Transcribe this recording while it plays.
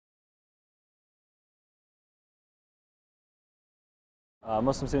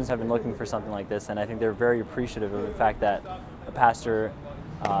Muslim students have been looking for something like this, and I think they're very appreciative of the fact that a pastor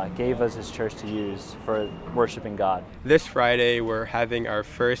gave us his church to use for worshiping God. This Friday we're having our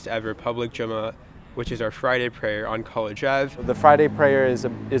first ever public Jummah, which is our Friday prayer on College Ave. The Friday prayer is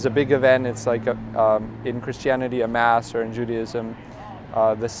a big event. It's like in Christianity a Mass, or in Judaism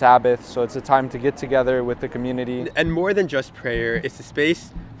the Sabbath, so it's a time to get together with the community. And more than just prayer, it's a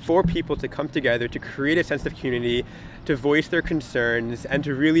space for people to come together, to create a sense of community, to voice their concerns, and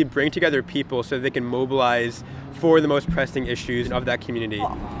to really bring together people so they can mobilize for the most pressing issues of that community.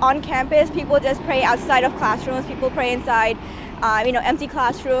 On campus, people just pray outside of classrooms. People pray inside, empty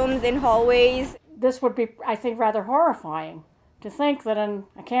classrooms, in hallways. This would be, I think, rather horrifying to think that in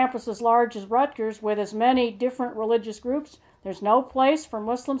a campus as large as Rutgers, with as many different religious groups, there's no place for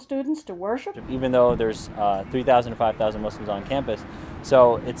Muslim students to worship. Even though there's 3,000 to 5,000 Muslims on campus,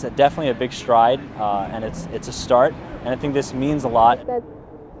 so it's definitely a big stride, and it's a start, and I think this means a lot. That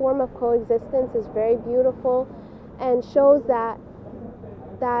form of coexistence is very beautiful and shows that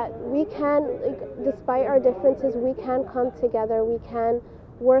we can, despite our differences, we can come together, we can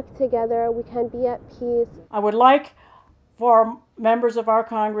work together, we can be at peace. I would like for members of our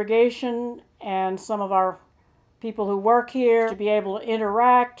congregation and some of our people who work here to be able to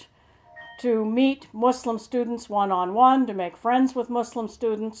interact, to meet Muslim students one-on-one, to make friends with Muslim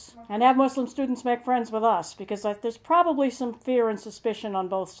students, and have Muslim students make friends with us, because there's probably some fear and suspicion on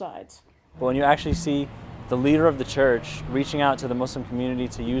both sides. But when you actually see the leader of the church reaching out to the Muslim community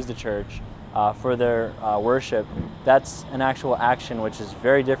to use the church for their worship, that's an actual action which is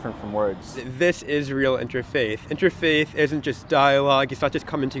very different from words. This is real interfaith. Interfaith isn't just dialogue, it's not just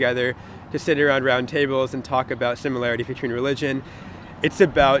coming together to sit around round tables and talk about similarities between religion. It's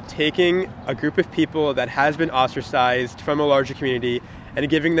about taking a group of people that has been ostracized from a larger community and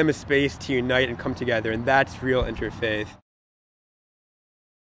giving them a space to unite and come together, and that's real interfaith.